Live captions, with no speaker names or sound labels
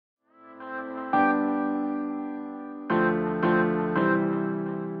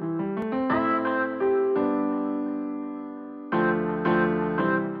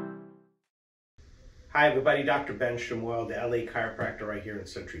Hi everybody, Dr. Ben Shamoiel, the LA Chiropractor right here in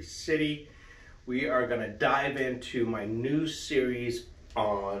Century City. We are going to dive into my new series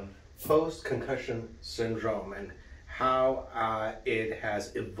on post-concussion syndrome and how it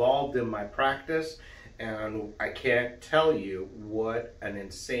has evolved in my practice. And I can't tell you what an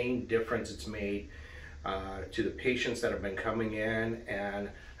insane difference it's made to the patients that have been coming in, and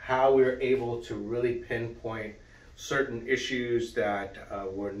how we're able to really pinpoint certain issues that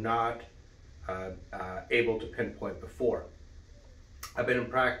were not able to pinpoint before. I've been in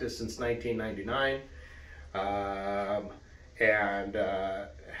practice since 1999 and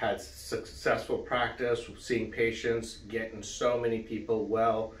had successful practice, seeing patients, getting so many people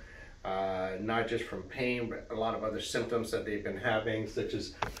well, not just from pain, but a lot of other symptoms that they've been having, such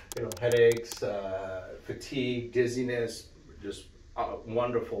as headaches, fatigue, dizziness. Just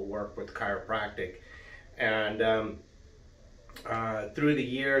wonderful work with chiropractic. And through the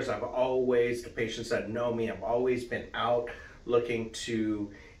years, the patients that know me, I've always been out looking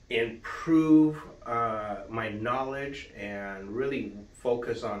to improve my knowledge and really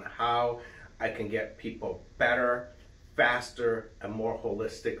focus on how I can get people better, faster, and more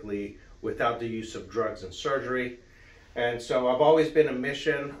holistically without the use of drugs and surgery. And so I've always been a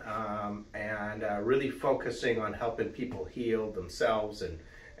mission and really focusing on helping people heal themselves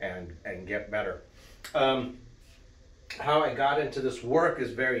and get better. How I got into this work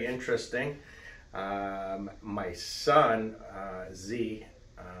is very interesting. My son, Z,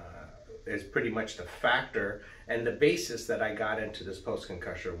 is pretty much the factor and the basis that I got into this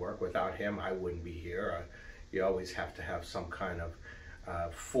post-concussion work. Without him, I wouldn't be here. You always have to have some kind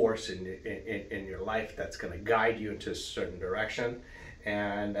of force in your life that's going to guide you into a certain direction.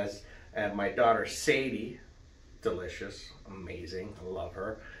 And as my daughter Sadie, delicious, amazing, I love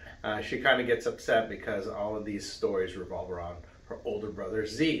her. She kind of gets upset because all of these stories revolve around her older brother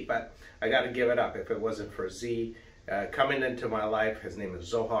Z, but I got to give it up. If it wasn't for Z coming into my life, his name is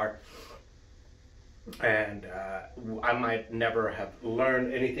Zohar, and I might never have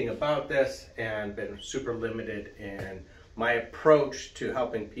learned anything about this and been super limited in my approach to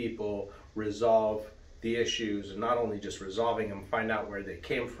helping people resolve the issues, and not only just resolving them, find out where they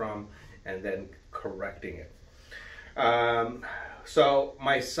came from, and then correcting it. So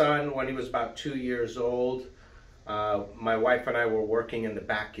my son, when he was about 2 years old, my wife and I were working in the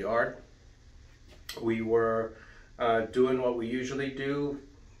backyard. We were doing what we usually do,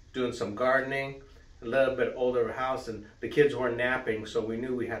 doing some gardening, a little bit older house, and the kids were napping, so we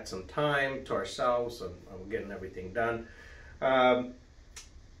knew we had some time to ourselves and getting everything done.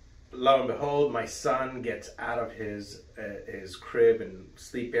 Lo and behold, my son gets out of his crib and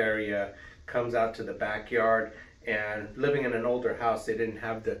sleep area, comes out to the backyard. And living in an older house, they didn't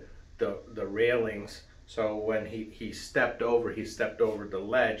have the railings, so when he stepped over the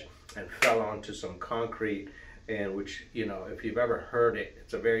ledge and fell onto some concrete, and which, if you've ever heard it,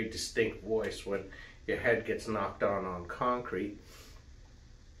 it's a very distinct voice when your head gets knocked on concrete.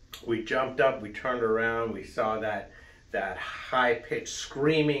 We jumped up, we turned around, we saw that high-pitched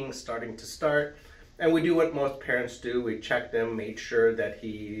screaming starting to start, and we do what most parents do. We checked him, made sure that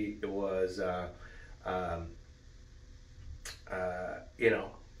he was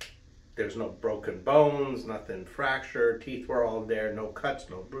there's no broken bones, nothing fractured, teeth were all there, no cuts,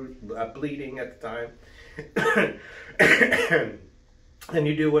 no bleeding at the time. And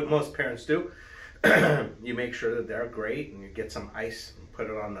you do what most parents do. You make sure that they're great, and you get some ice and put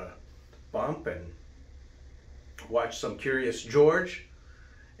it on the bump and watch some Curious George.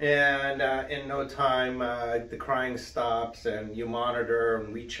 And in no time, the crying stops, and you monitor,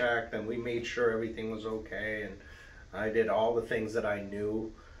 and we checked, and we made sure everything was okay. And I did all the things that I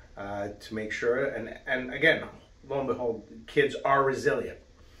knew to make sure, and again, lo and behold, kids are resilient.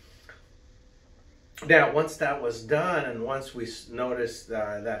 Now, once that was done, and once we noticed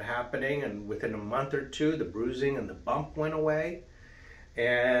that happening, and within a month or two, the bruising and the bump went away,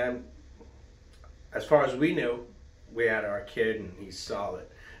 and as far as we knew, we had our kid, and he's solid.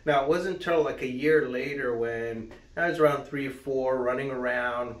 Now, it wasn't until like a year later, when I was around 3 or 4, running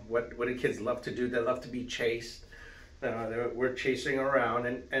around. What do kids love to do? They love to be chased. We're chasing around,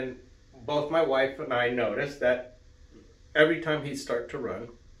 and both my wife and I noticed that every time he'd start to run,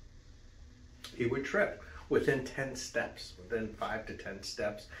 he would trip. Within 10 steps, within 5 to 10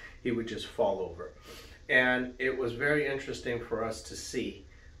 steps, he would just fall over. And it was very interesting for us to see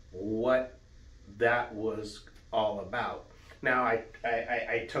what that was all about. Now, I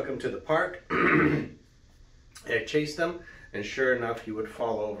took him to the park, I chased him, and sure enough, he would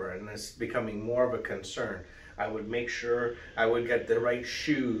fall over, and it's becoming more of a concern. I would make sure I would get the right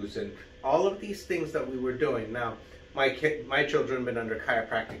shoes and all of these things that we were doing. Now, my children have been under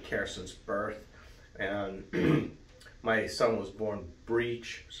chiropractic care since birth, and my son was born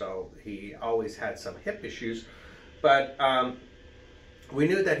breech, so he always had some hip issues, but we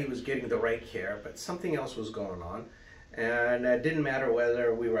knew that he was getting the right care, but something else was going on. And it didn't matter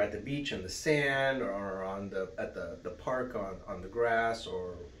whether we were at the beach in the sand or at the park on the grass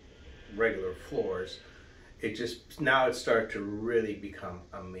or regular floors. Now it started to really become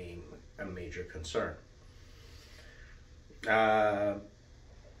a major concern.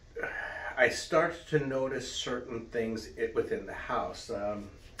 I started to notice certain things within the house.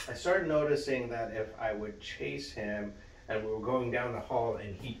 I started noticing that if I would chase him and we were going down the hall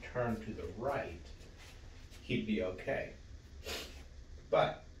and he turned to the right, he'd be okay.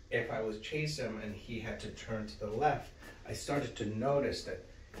 But if I was chasing him and he had to turn to the left, I started to notice that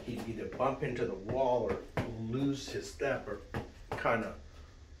he'd either bump into the wall or lose his step or kind of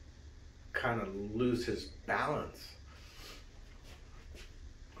lose his balance.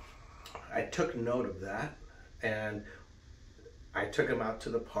 I took note of that, and I took him out to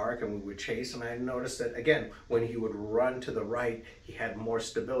the park and we would chase, and I noticed that again, when he would run to the right, he had more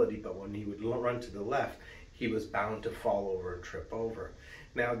stability, but when he would run to the left, he was bound to fall over and trip over.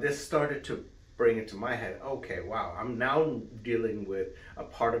 Now this started to bring into my head, okay, wow, I'm now dealing with a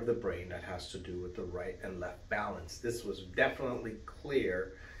part of the brain that has to do with the right and left balance. This was definitely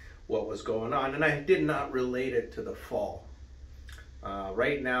clear what was going on, and I did not relate it to the fall.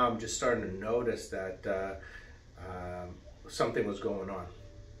 Right now I'm just starting to notice that something was going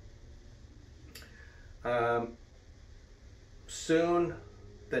on. Soon,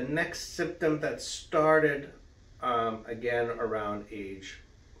 the next symptom that started again around age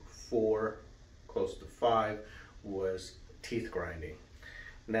 4, close to 5, was teeth grinding.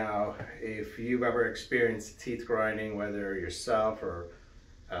 Now, if you've ever experienced teeth grinding, whether yourself or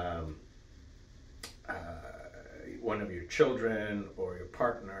one of your children or your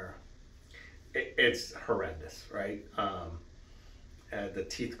partner, it's horrendous, right? The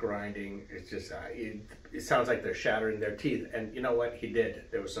teeth grinding, it's just, it sounds like they're shattering their teeth. And you know what? He did.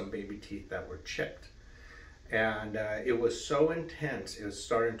 There was some baby teeth that were chipped. And it was so intense, it was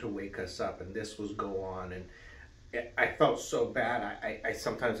starting to wake us up, and this was go on. And I felt so bad, I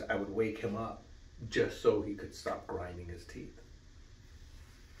sometimes I would wake him up just so he could stop grinding his teeth.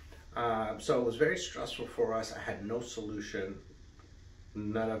 So it was very stressful for us. I had no solution.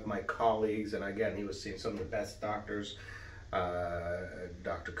 None of my colleagues, and again, he was seeing some of the best doctors,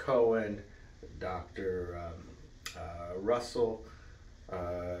 Dr. Cohen, Dr. Russell,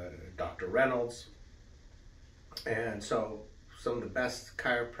 Dr. Reynolds, and so some of the best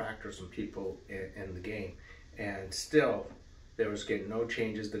chiropractors and people in the game, and still there was getting no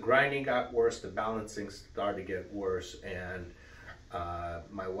changes. The grinding got worse, the balancing started to get worse, and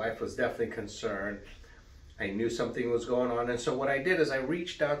my wife was definitely concerned. I knew something was going on, and so what I did is I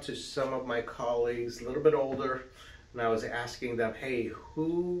reached out to some of my colleagues, a little bit older, and I was asking them, hey,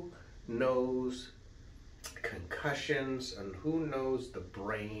 who knows concussions and who knows the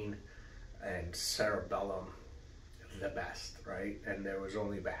brain and cerebellum the best, right? And there was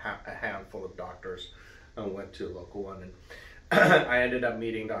only a handful of doctors. I went to a local one, and I ended up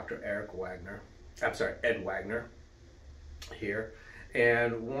meeting Dr. Ed Wagner here.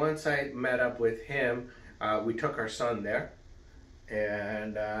 And once I met up with him, we took our son there,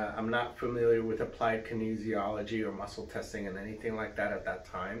 and I'm not familiar with applied kinesiology or muscle testing and anything like that at that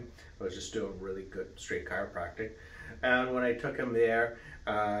time. I was just doing really good straight chiropractic. And when I took him there,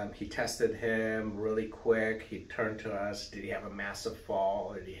 he tested him really quick. He turned to us, did he have a massive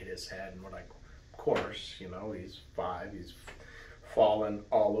fall? Did he hit his head? And we're like, of course, you know, he's 5, he's fallen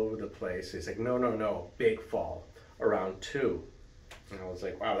all over the place. He's like, no, big fall, around 2. And I was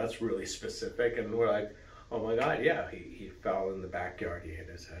like, wow, that's really specific. And we're like, oh my God, yeah, he fell in the backyard, he hit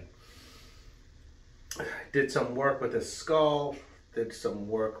his head. Did some work with his skull, did some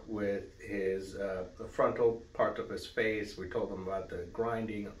work with his the frontal part of his face. We told him about the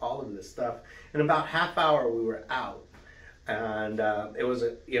grinding, all of this stuff. In about half hour, we were out. And it was,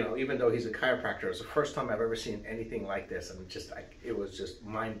 even though he's a chiropractor, it was the first time I've ever seen anything like this. And it was just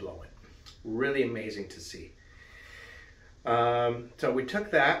mind-blowing. Really amazing to see. So we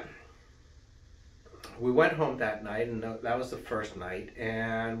took that. We went home that night, and that was the first night.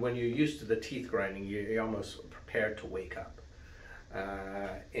 And when you're used to the teeth grinding, you're almost prepared to wake up.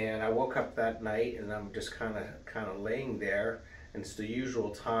 And I woke up that night, and I'm just kind of laying there. And it's the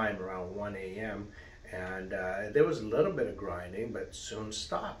usual time, around 1 a.m. And there was a little bit of grinding, but soon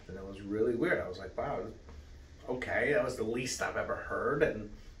stopped. And it was really weird. I was like, wow, okay, that was the least I've ever heard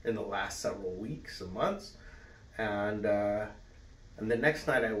in the last several weeks and months. And the next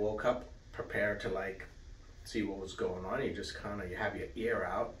night I woke up prepared to see what was going on. You just you have your ear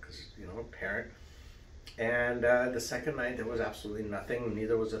out because, a parent. And the second night, there was absolutely nothing.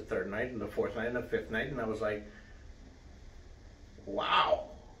 Neither was the third night, and the fourth night, and the fifth night. And I was like, wow.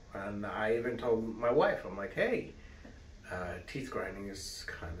 And I even told my wife, I'm like, hey, teeth grinding is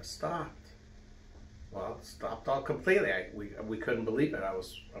kind of stopped. Well, it stopped all completely. We couldn't believe it. I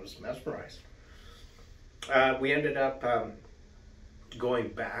was mesmerized. We ended up going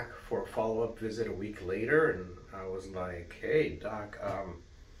back for a follow-up visit a week later, and I was like, hey, doc,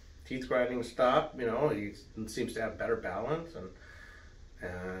 teeth grinding stopped. You know, he seems to have better balance, and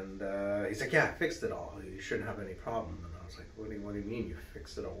he's like, yeah, I fixed it all. You shouldn't have any problem. And I was like, what do you mean you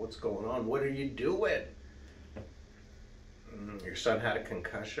fixed it all? What's going on? What are you doing? Your son had a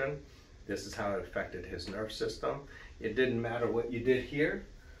concussion. This is how it affected his nerve system. It didn't matter what you did here.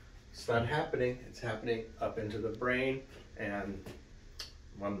 It's not happening. It's happening up into the brain, and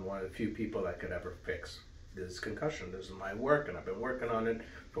I'm one of the few people that could ever fix this concussion. This is my work, and I've been working on it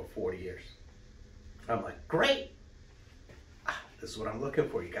for 40 years. I'm like, great. This is what I'm looking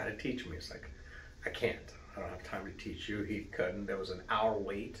for. You got to teach me. It's like, I can't. I don't have time to teach you. He couldn't. There was an hour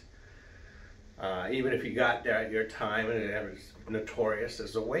wait. Even if you got there at your time, and it was notorious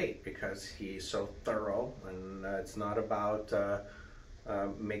as a wait because he's so thorough, and it's not about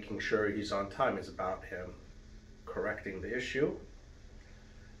making sure he's on time. It's about him correcting the issue.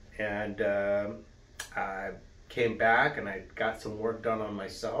 And I came back and I got some work done on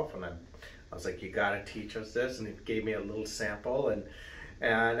myself, and I was like, you got to teach us this. And he gave me a little sample, and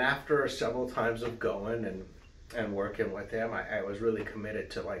after several times of going and working with him, I was really committed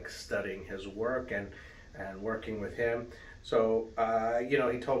to like studying his work and working with him. So you know,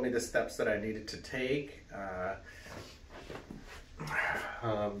 he told me the steps that I needed to take.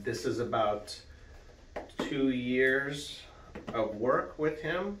 This is about 2 years of work with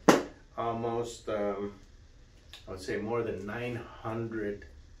him, almost I would say more than 900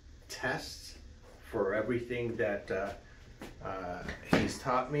 tests for everything that he's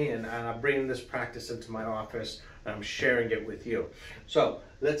taught me, and I'm bringing this practice into my office, and I'm sharing it with you. So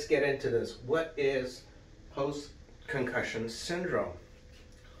let's get into this. What is post-concussion syndrome?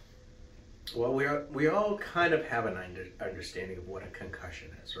 Well, we all kind of have an understanding of what a concussion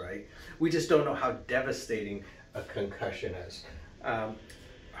is, right? We just don't know how devastating a concussion is.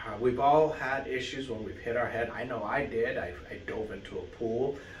 We've all had issues when we've hit our head. I know I did. I dove into a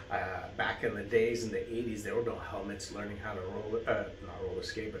pool. Back in the days, in the 80s, there were no helmets, learning how to not roller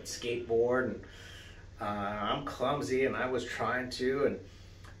skate, but skateboard. And I'm clumsy, and I was trying to,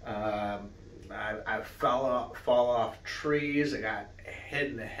 and I fall off trees. I got hit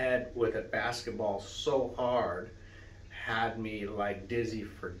in the head with a basketball so hard, had me like dizzy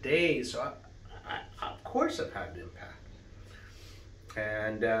for days. So I of course I've had an impact.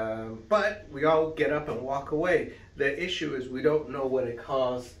 And but we all get up and walk away. The issue is we don't know what it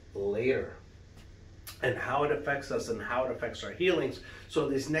caused later, and how it affects us, and how it affects our healings. So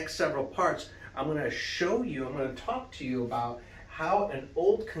these next several parts, I'm going to show you, I'm going to talk to you about how an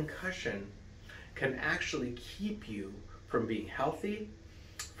old concussion can actually keep you from being healthy,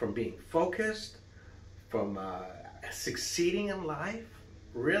 from being focused, from succeeding in life.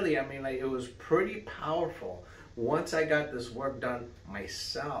 Really, I mean, like, it was pretty powerful. Once I got this work done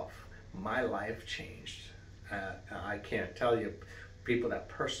myself, my life changed. I can't tell you, people that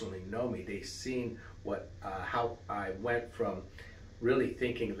personally know me, they've seen how I went from really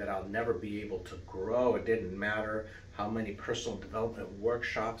thinking that I'll never be able to grow. It didn't matter how many personal development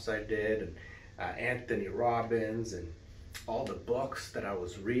workshops I did, and Anthony Robbins, and all the books that I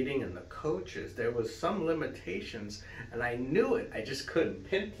was reading, and the coaches. There was some limitations, and I knew it. I just couldn't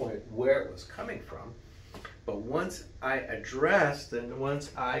pinpoint where it was coming from. But once I addressed, and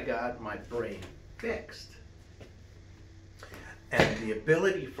once I got my brain fixed, and the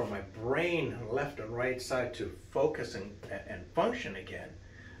ability for my brain, left and right side, to focus and function again,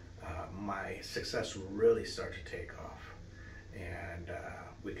 my success really started to take off. And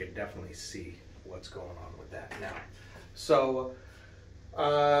we could definitely see what's going on with that now. So,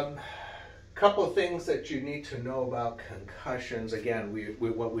 couple of things that you need to know about concussions. Again,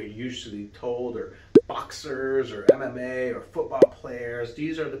 what we're usually told are boxers or MMA or football players.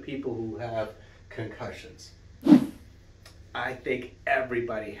 These are the people who have concussions. I think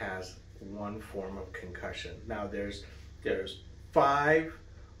everybody has one form of concussion. Now there's 5,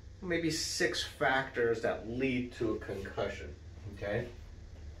 maybe 6 factors that lead to a concussion, okay?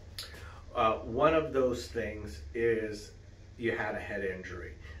 One of those things is you had a head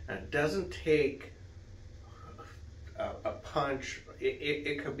injury. And it doesn't take a punch.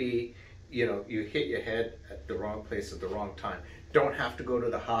 It could be, you know, you hit your head at the wrong place at the wrong time. don't have to go to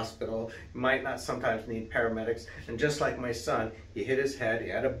the hospital. You might not sometimes need paramedics. And just like my son, he hit his head, he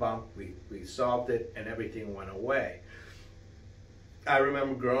had a bump, we solved it, and everything went away. I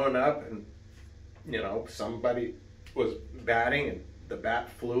remember growing up and, you know, somebody was batting and the bat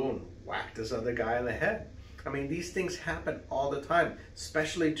flew and whacked this other guy in the head. I mean, these things happen all the time,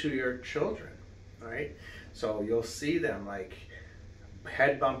 especially to your children, right? So you'll see them like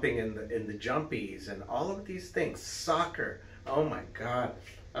head bumping in the jumpies and all of these things. Soccer, oh my God.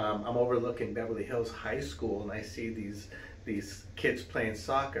 I'm overlooking Beverly Hills High School and I see these kids playing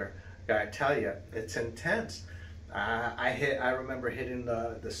soccer. I tell you, it's intense. I remember hitting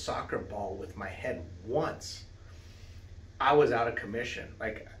the soccer ball with my head once. I was out of commission.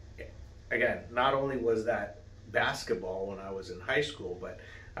 Like, again, not only was that basketball when I was in high school, but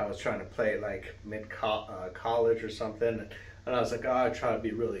I was trying to play like college or something, and I was like, oh, I'll try to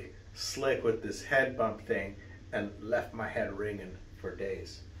be really slick with this head bump thing, and left my head ringing for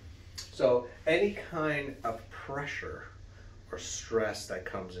days. So any kind of pressure or stress that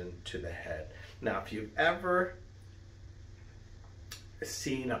comes into the head. Now, if you've ever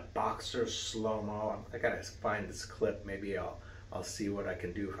seen a boxer slow-mo, I gotta find this clip, maybe I'll see what I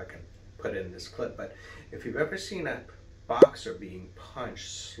can do if I can put in this clip, but if you've ever seen a boxer being punched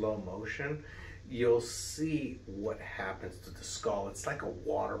slow motion, you'll see what happens to the skull. It's like a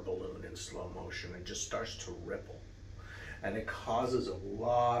water balloon in slow motion. It just starts to ripple, and it causes a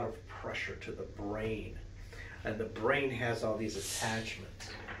lot of pressure to the brain, and the brain has all these attachments.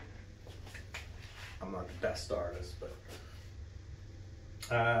 I'm not the best artist, but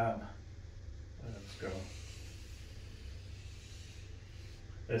let's go.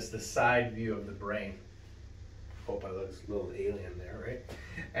 There's the side view of the brain. Hope I look a little alien there, right?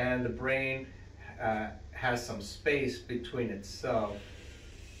 And the brain has some space between itself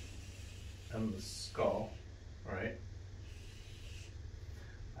and the skull, right?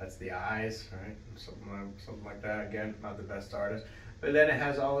 That's the eyes, right? Something like that. Again, not the best artist. But then it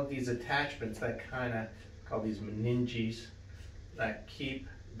has all of these attachments that kind of, call these meninges, that keep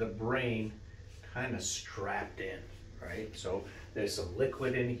the brain kind of strapped in, right? So there's some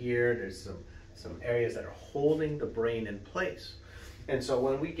liquid in here, there's some areas that are holding the brain in place. And so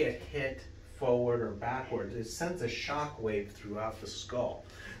when we get hit forward or backwards, it sends a shock wave throughout the skull.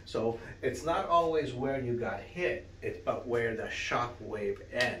 So it's not always where you got hit, but where the shock wave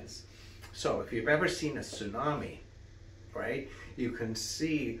ends. So if you've ever seen a tsunami, right, you can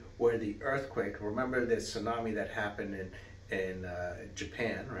see where the earthquake, remember the tsunami that happened in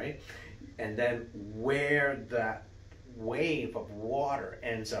Japan, right? And then where that wave of water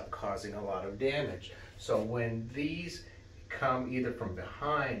ends up causing a lot of damage. So when these come either from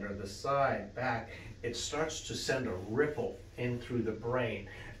behind or the side, back, it starts to send a ripple in through the brain,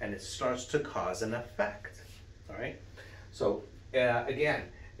 and it starts to cause an effect, all right? So again,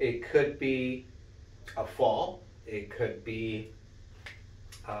 it could be a fall, it could be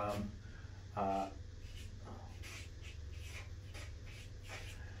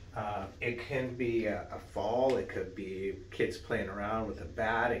it can be a fall, it could be kids playing around with a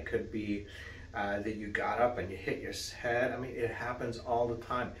bat, it could be that you got up and you hit your head. I mean, it happens all the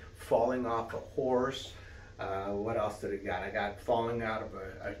time. Falling off a horse. What else did I got? I got falling out of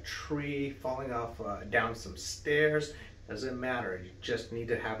a tree, falling off down some stairs. Doesn't matter. You just need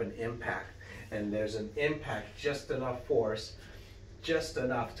to have an impact. And there's an impact, just enough force, just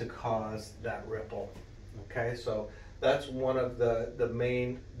enough to cause that ripple. Okay, so that's one of the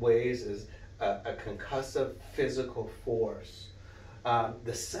main ways, is a concussive physical force.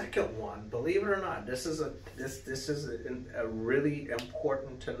 The second one, believe it or not, this is a really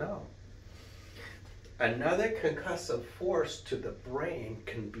important to know. Another concussive force to the brain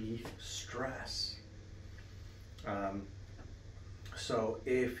can be stress. So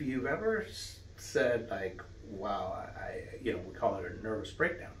if you've ever said like, wow, we call it a nervous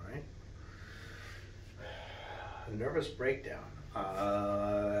breakdown, right? A nervous breakdown.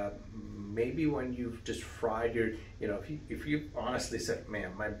 Maybe when you've just fried your, if you honestly said,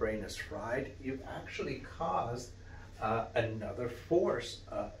 man, my brain is fried, you've actually caused another force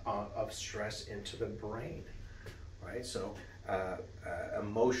of stress into the brain, right? So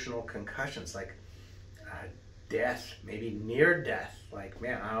emotional concussions, like death, maybe near death, like,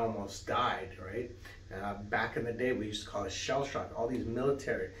 man, I almost died, right? Back in the day, we used to call it shell shock, all these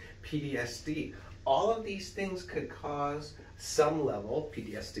military, PTSD. All of these things could cause some level,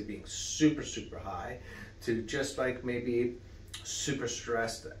 PTSD being super, super high, to just like maybe super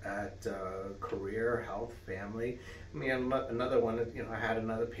stressed at career, health, family. I mean, another one, I had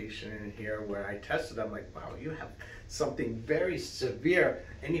another patient in here where I tested, I'm like, wow, you have something very severe.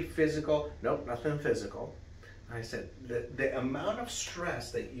 Any physical? Nope, nothing physical. I said, the amount of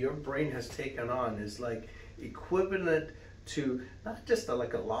stress that your brain has taken on is like equivalent to not just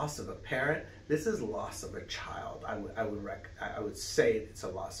like a loss of a parent. This is loss of a child. I would say it's a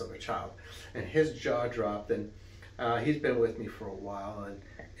loss of a child. And his jaw dropped, and he's been with me for a while,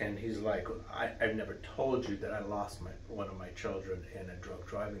 and he's like, I've never told you that I lost one of my children in a drunk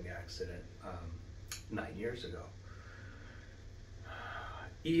driving accident 9 years ago.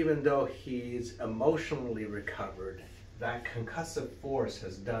 Even though he's emotionally recovered, that concussive force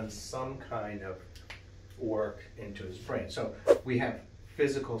has done some kind of work into his brain. So we have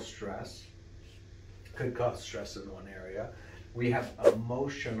physical stress, could cause stress in one area. We have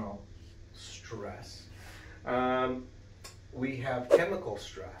emotional stress. We have chemical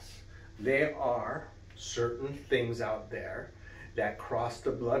stress. There are certain things out there that cross the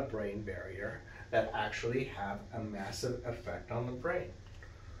blood-brain barrier that actually have a massive effect on the brain.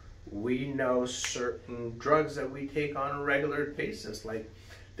 We know certain drugs that we take on a regular basis, like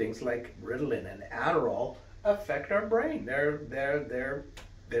things like Ritalin and Adderall, affect our brain. They're there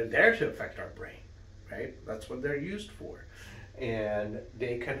to affect our brain, right? That's what they're used for, and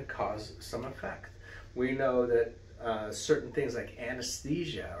they can cause some effect. We know that certain things like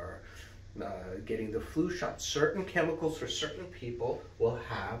anesthesia or getting the flu shot, certain chemicals for certain people will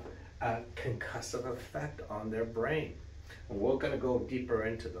have a concussive effect on their brain. And we're going to go deeper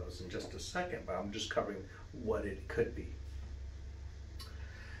into those in just a second, but I'm just covering what it could be.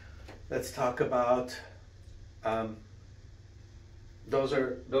 Let's talk about those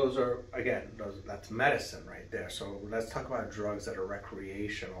are again, that's medicine right there. So let's talk about drugs that are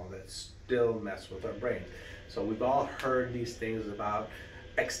recreational that still mess with our brain. So we've all heard these things about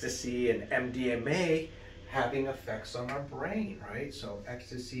ecstasy and MDMA having effects on our brain, right? So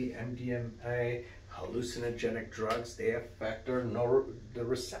ecstasy, MDMA, hallucinogenic drugs, they affect the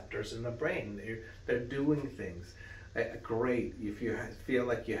receptors in the brain. They're doing things. Great. If you feel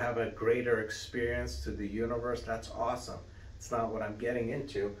like you have a greater experience to the universe, that's awesome. It's not what I'm getting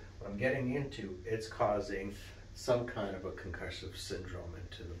into. What I'm getting into, it's causing some kind of a concussive syndrome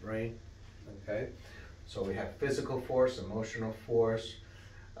into the brain. Okay? So we have physical force, emotional force,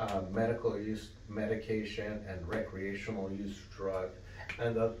 medical use medication, and recreational use drug.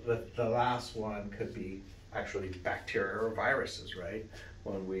 And the last one could be actually bacteria or viruses, right?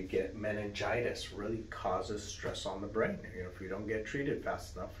 When we get meningitis, really causes stress on the brain. You know, if you don't get treated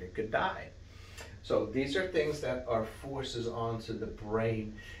fast enough, you could die. So these are things that are forces onto the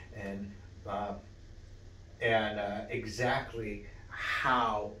brain, and exactly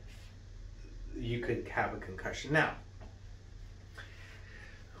how you could have a concussion. Now,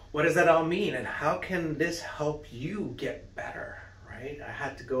 what does that all mean, and how can this help you get better, right? I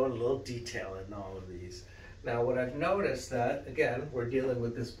had to go in a little detail in all of these. Now, what I've noticed that, again, we're dealing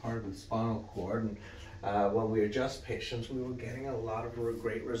with this part of the spinal cord, and when we adjust patients, we were getting a lot of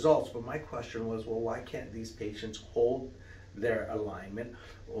great results. But my question was, well, why can't these patients hold their alignment?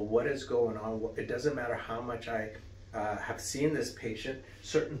 Well, what is going on? It doesn't matter how much I have seen this patient,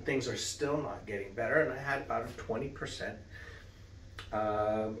 certain things are still not getting better, and I had about a 20%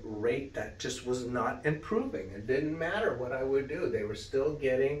 rate that just was not improving. It didn't matter what I would do. They were still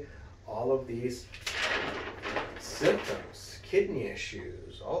getting all of these symptoms, kidney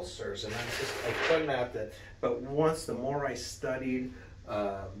issues, ulcers, and I couldn't have that. But the more I studied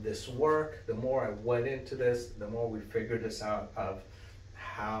this work, the more I went into this, the more we figured this out of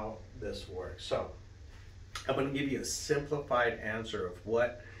how this works. So I'm going to give you a simplified answer of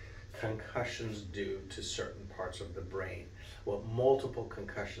what concussions do to certain parts of the brain, what multiple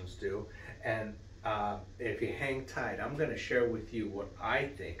concussions do, and if you hang tight, I'm going to share with you what I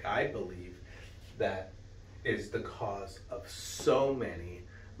believe that is the cause of so many.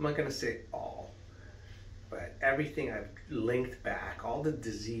 I'm not going to say all, but everything I've linked back, all the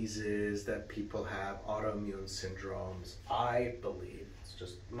diseases that people have, autoimmune syndromes, I believe, it's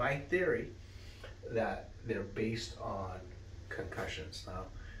just my theory, that they're based on concussions. Now,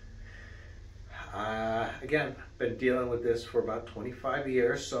 again, been dealing with this for about 25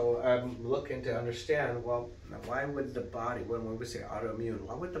 years, so I'm looking to understand, well, why would the body, when we say autoimmune,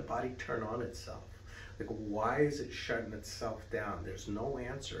 why would the body turn on itself? Like, why is it shutting itself down? There's no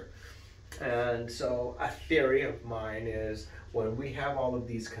answer. And so a theory of mine is when we have all of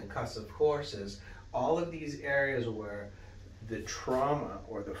these concussive forces, all of these areas where the trauma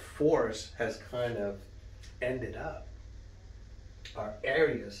or the force has kind of ended up are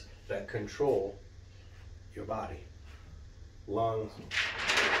areas that control your body, lungs.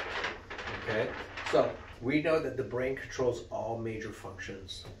 Okay, so we know that the brain controls all major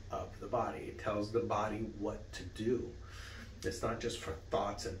functions of the body. It tells the body what to do. It's not just for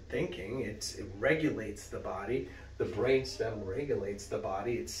thoughts and thinking. It regulates the body. The brainstem regulates the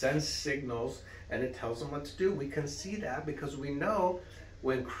body. It sends signals and it tells them what to do. We can see that because we know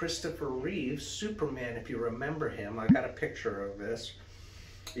when Christopher Reeves, Superman, if you remember him, I got a picture of this.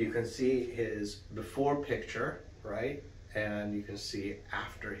 You can see his before picture, right? And you can see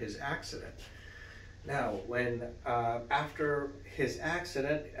after his accident. Now, when after his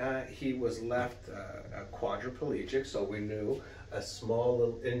accident, he was left quadriplegic, so we knew a small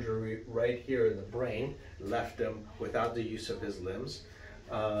little injury right here in the brain left him without the use of his limbs.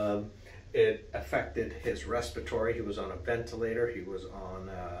 It affected his respiratory. He was on a ventilator. He was on,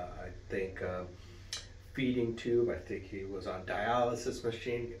 I think, feeding tube. I think he was on dialysis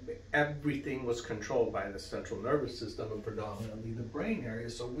machine. Everything was controlled by the central nervous system and predominantly the brain area.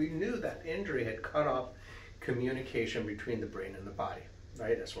 So we knew that injury had cut off communication between the brain and the body,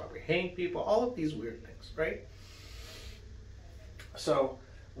 right? That's why we hang people, all of these weird things, right? So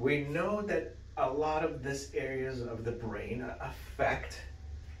we know that a lot of these areas of the brain affect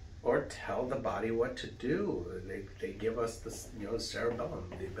or tell the body what to do. They give us this, the cerebellum,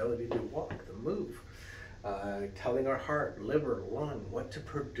 the ability to walk, to move. Telling our heart, liver, lung, what to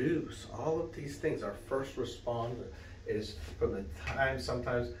produce, all of these things. Our first response is from the time,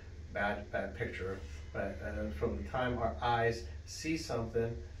 sometimes bad picture, but from the time our eyes see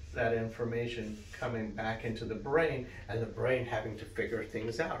something, that information coming back into the brain and the brain having to figure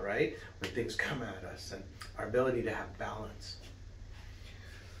things out, right? When things come at us and our ability to have balance.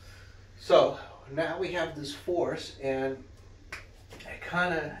 So now we have this force and it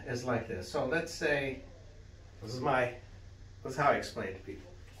kind of is like this. So let's say, this is how I explain it to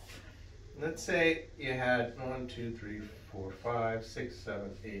people. Let's say you had 1, 2, 3, 4, 5, 6,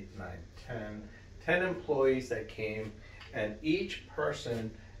 7, 8, 9, 10 employees that came, and each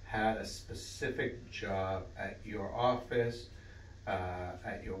person had a specific job at your office,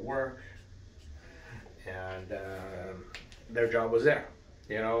 at your work, and their job was there.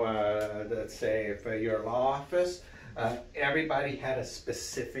 Let's say if your law office, everybody had a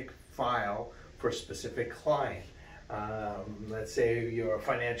specific file for a specific client. Let's say you're a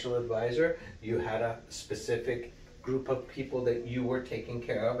financial advisor, you had a specific group of people that you were taking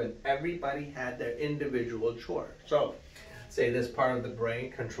care of, and everybody had their individual chore. So, say this part of the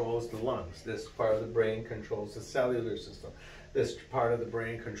brain controls the lungs, this part of the brain controls the cellular system, this part of the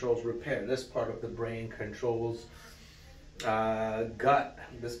brain controls repair, this part of the brain controls gut,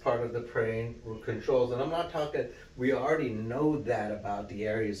 this part of the brain controls, and I'm not talking, we already know that about the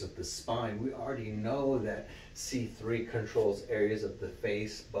areas of the spine. We already know that C3 controls areas of the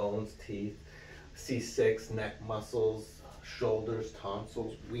face, bones, teeth, C6, neck muscles, shoulders,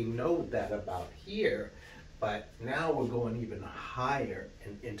 tonsils. We know that about here, but now we're going even higher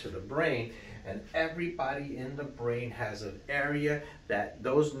into the brain, and everybody in the brain has an area that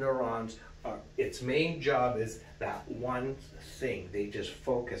those neurons are, its main job is that one thing. They just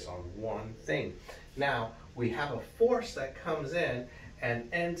focus on one thing. Now, we have a force that comes in and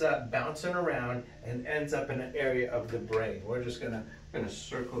ends up bouncing around and ends up in an area of the brain. We're just gonna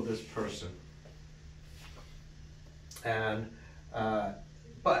circle this person. And,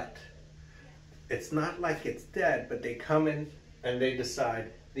 but it's not like it's dead, but they come in and they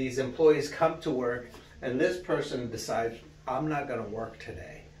decide, these employees come to work and this person decides, I'm not gonna work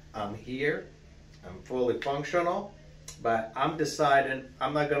today. I'm here, I'm fully functional, but I'm deciding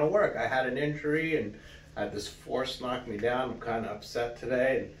I'm not gonna work. I had an injury and I had this force knock me down. I'm kind of upset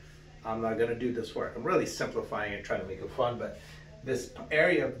today and I'm not gonna do this work. I'm really simplifying it, trying to make it fun, but this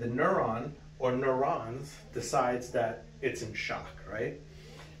area of the neuron or neurons decides that it's in shock, right?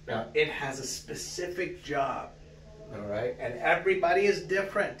 Now, it has a specific job, all right? And everybody is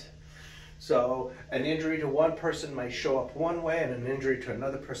different. So an injury to one person might show up one way and an injury to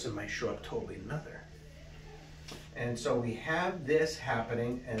another person might show up totally another. And so we have this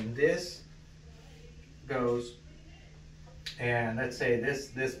happening, and this goes, and let's say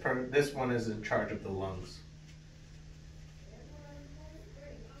this one is in charge of the lungs.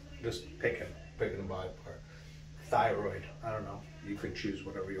 Just picking the body part. Thyroid, I don't know. You can choose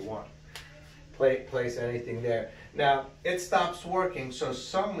whatever you want. Place anything there. Now, it stops working, so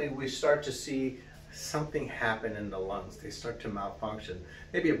suddenly we start to see something happen in the lungs. They start to malfunction.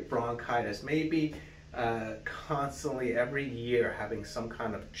 Maybe a bronchitis, maybe constantly every year having some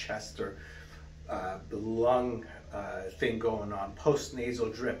kind of chest or the lung thing going on, post-nasal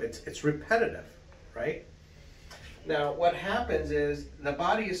drip. It's repetitive, right? Now, what happens is the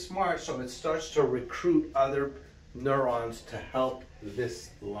body is smart, so it starts to recruit other neurons to help this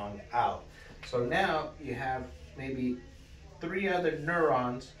lung out. So now you have maybe 3 other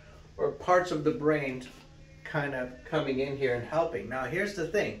neurons or parts of the brain kind of coming in here and helping. Now here's the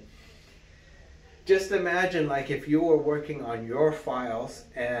thing. Just imagine like if you were working on your files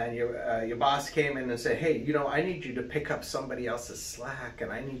and your boss came in and said, hey, you know, I need you to pick up somebody else's slack,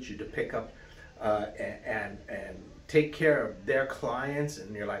 and I need you to pick up and take care of their clients,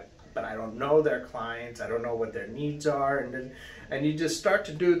 and you're like, but I don't know their clients, I don't know what their needs are, and you just start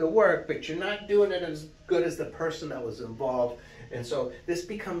to do the work, but you're not doing it as good as the person that was involved. And so this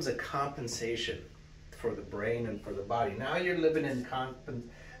becomes a compensation for the brain and for the body. Now you're living in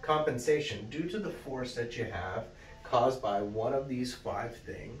compensation due to the force that you have caused by one of these 5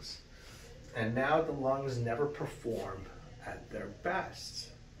 things, and now the lungs never perform at their best.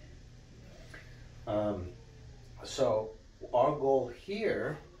 So our goal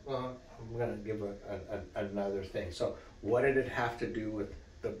here, well, I'm going to give another thing. So what did it have to do with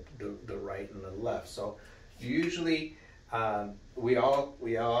the right and the left? So usually I'm going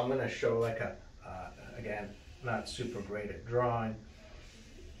to show like again, not super great at drawing.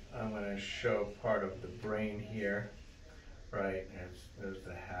 I'm going to show part of the brain here, right? There's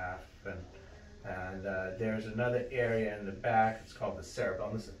the half, and there's another area in the back. It's called the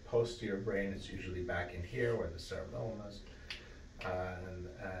cerebellum. This is posterior brain. It's usually back in here where the cerebellum is, and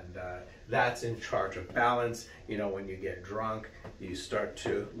that's in charge of balance. You know, when you get drunk, you start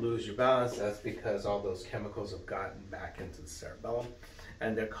to lose your balance. That's because all those chemicals have gotten back into the cerebellum,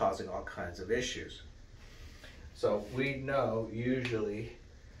 and they're causing all kinds of issues. So we know usually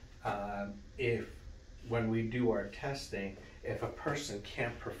if when we do our testing, if a person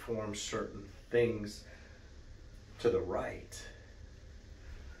can't perform certain things to the right,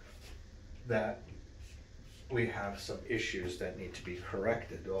 that we have some issues that need to be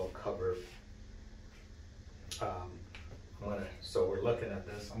corrected. I'll cover. So we're looking at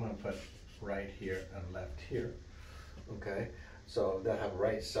this. I'm going to put right here and left here. Okay, so that have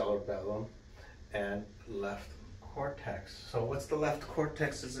right cerebellum and left cortex. So what's the left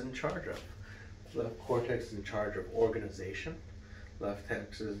cortex is in charge of? Left cortex is in charge of organization. Left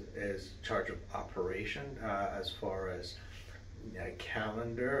cortex is in charge of operation, as far as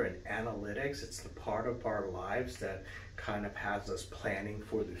calendar and analytics. It's the part of our lives that kind of has us planning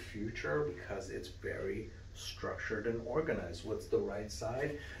for the future because it's very structured and organized. What's the right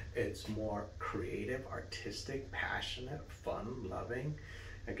side? It's more creative, artistic, passionate, fun, loving.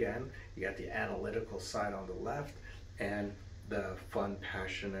 Again, you got the analytical side on the left and the fun,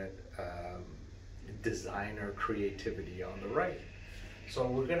 passionate, designer creativity on the right. So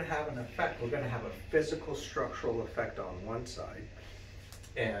we're going to have an effect. We're going to have a physical structural effect on one side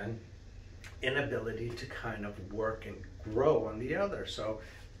and inability to kind of work and grow on the other. So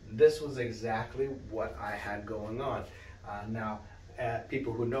this was exactly what I had going on. Now,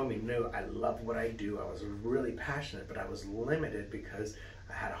 people who know me knew I love what I do. I was really passionate, but I was limited because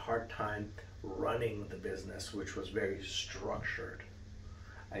I had a hard time running the business, which was very structured.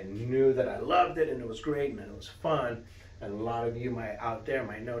 I knew that I loved it and it was great and it was fun. And a lot of you out there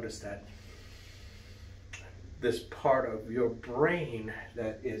might notice that this part of your brain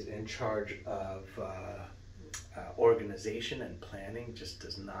that is in charge of organization and planning just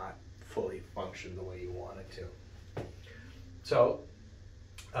does not fully function the way you want it to. So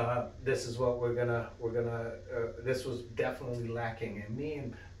this is what this was definitely lacking in me,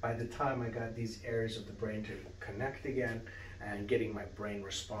 and by the time I got these areas of the brain to connect again and getting my brain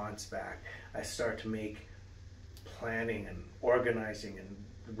response back, I start to make planning and organizing and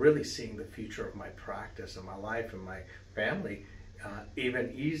really seeing the future of my practice and my life and my family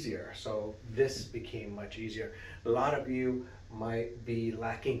even easier. So this became much easier. A lot of you might be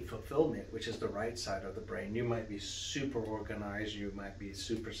lacking fulfillment, which is the right side of the brain. You might be super organized, you might be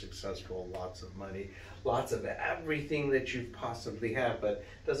super successful, lots of money, lots of everything that you possibly have, but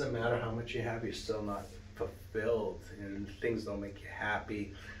it doesn't matter how much you have, you're still not fulfilled, and things don't make you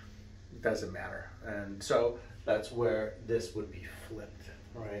happy. It doesn't matter. And so that's where this would be flipped,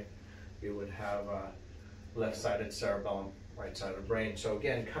 right? You would have a left-sided cerebellum, right-sided brain. So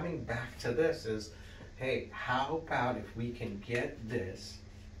again, coming back to this is, hey, how about if we can get this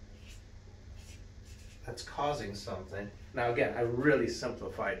that's causing something? Now again, I really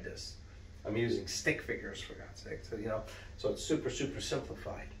simplified this. I'm using stick figures, for God's sake. So, so it's super, super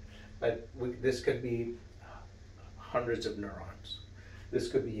simplified. But this could be hundreds of neurons. This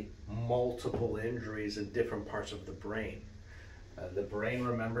could be multiple injuries in different parts of the brain. The brain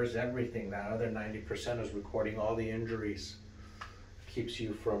remembers everything. That other 90% is recording all the injuries. Keeps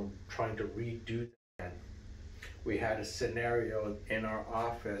you from trying to redo that. We had a scenario in our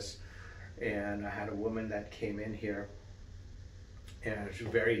office, and I had a woman that came in here, and she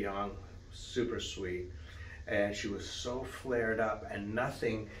was very young, super sweet, and she was so flared up, and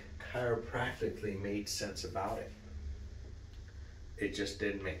nothing chiropractically made sense about it. It just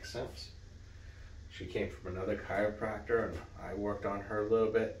didn't make sense. She came from another chiropractor and I worked on her a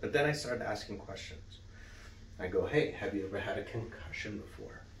little bit, but then I started asking questions. I go, hey, have you ever had a concussion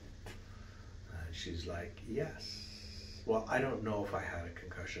before? And she's like, yes. Well, I don't know if I had a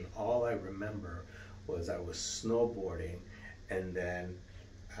concussion. All I remember was I was snowboarding and then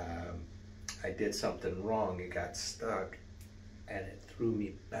I did something wrong. It got stuck and it threw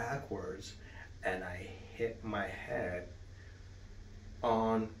me backwards and I hit my head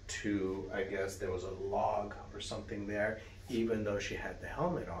onto, I guess there was a log or something there. Even though she had the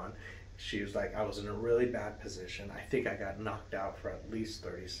helmet on, she was like, I was in a really bad position. I think I got knocked out for at least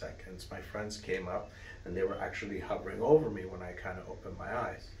 30 seconds. My friends came up and they were actually hovering over me when I kind of opened my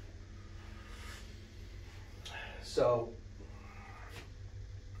eyes. So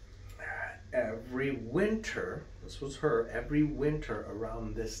every winter, this was her, every winter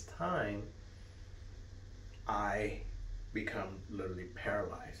around this time, I become literally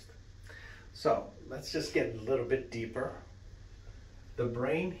paralyzed. So let's just get a little bit deeper. The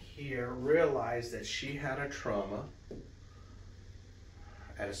brain here realized that she had a trauma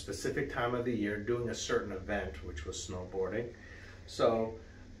at a specific time of the year doing a certain event, which was snowboarding. So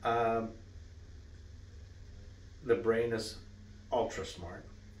the brain is ultra smart.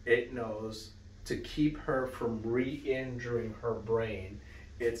 It knows to keep her from re-injuring her brain,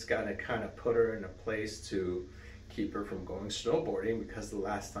 it's gonna kind of put her in a place to keep her from going snowboarding, because the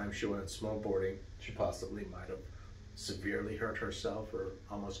last time she went snowboarding, she possibly might have severely hurt herself or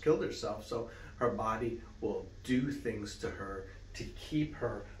almost killed herself. So her body will do things to her to keep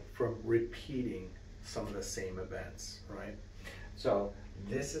her from repeating some of the same events, right? So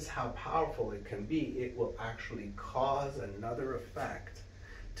this is how powerful it can be. It will actually cause another effect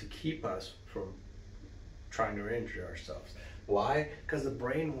to keep us from trying to injure ourselves. Why? Because the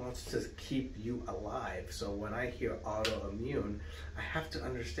brain wants to keep you alive. So when I hear autoimmune, I have to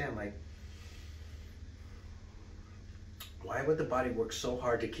understand, like, why would the body work so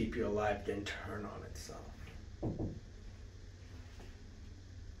hard to keep you alive, then turn on itself?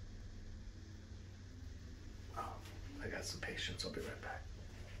 Oh, I got some patience. I'll be right back.